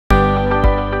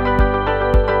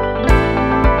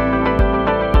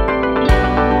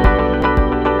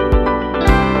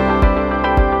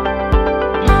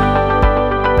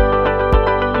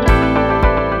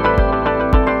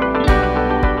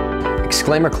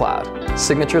Exclaimer Cloud,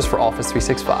 signatures for Office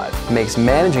 365, makes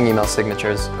managing email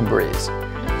signatures a breeze.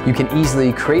 You can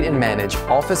easily create and manage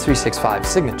Office 365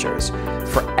 signatures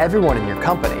for everyone in your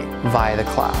company via the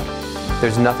cloud.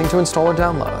 There's nothing to install or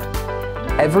download.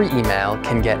 Every email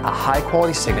can get a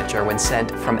high-quality signature when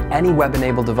sent from any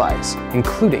web-enabled device,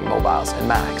 including mobiles and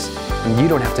Macs, and you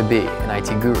don't have to be an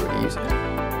IT guru to use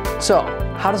it. So,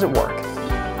 how does it work?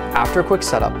 After a quick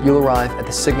setup, you'll arrive at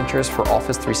the Signatures for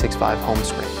Office 365 home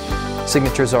screen.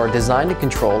 Signatures are designed and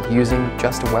controlled using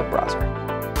just a web browser.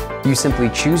 You simply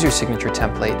choose your signature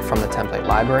template from the template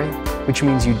library, which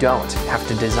means you don't have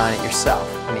to design it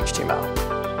yourself in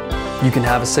HTML. You can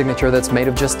have a signature that's made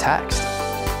of just text,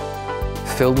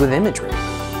 filled with imagery,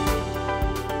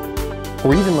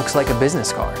 or even looks like a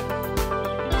business card.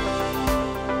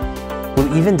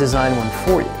 We'll even design one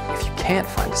for you if you can't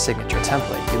find a signature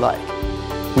template you like.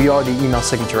 We are the email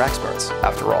signature experts,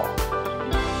 after all.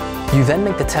 You then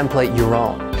make the template your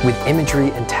own with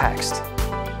imagery and text,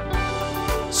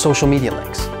 social media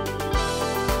links,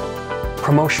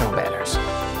 promotional banners,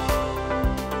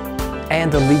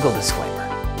 and a legal disclaimer.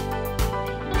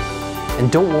 And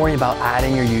don't worry about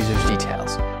adding your users'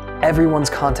 details. Everyone's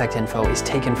contact info is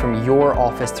taken from your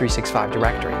Office 365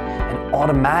 directory and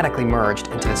automatically merged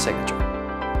into the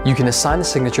signature. You can assign the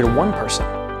signature to one person,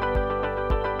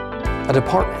 a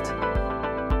department,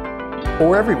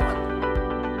 or everyone.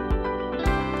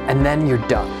 And then you're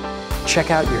done.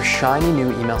 Check out your shiny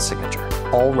new email signature,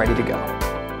 all ready to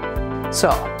go. So,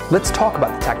 let's talk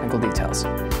about the technical details.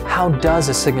 How does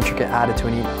a signature get added to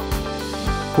an email?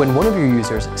 When one of your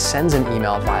users sends an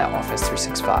email via Office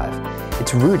 365,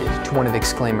 it's routed to one of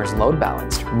Exclaimer's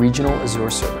load-balanced regional Azure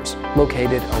servers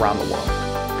located around the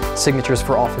world. Signatures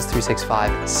for Office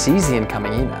 365 sees the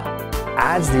incoming email,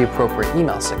 adds the appropriate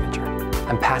email signature,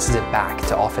 and passes it back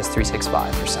to Office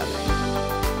 365 for sending.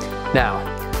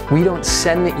 Now, we don't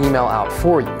send the email out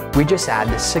for you, we just add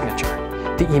the signature.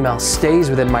 The email stays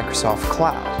within Microsoft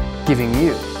Cloud, giving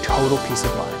you total peace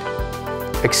of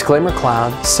mind. Exclaimer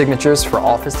Cloud Signatures for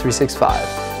Office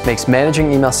 365 makes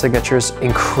managing email signatures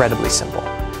incredibly simple.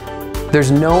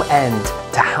 There's no end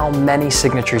to how many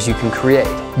signatures you can create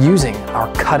using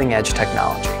our cutting-edge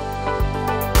technology.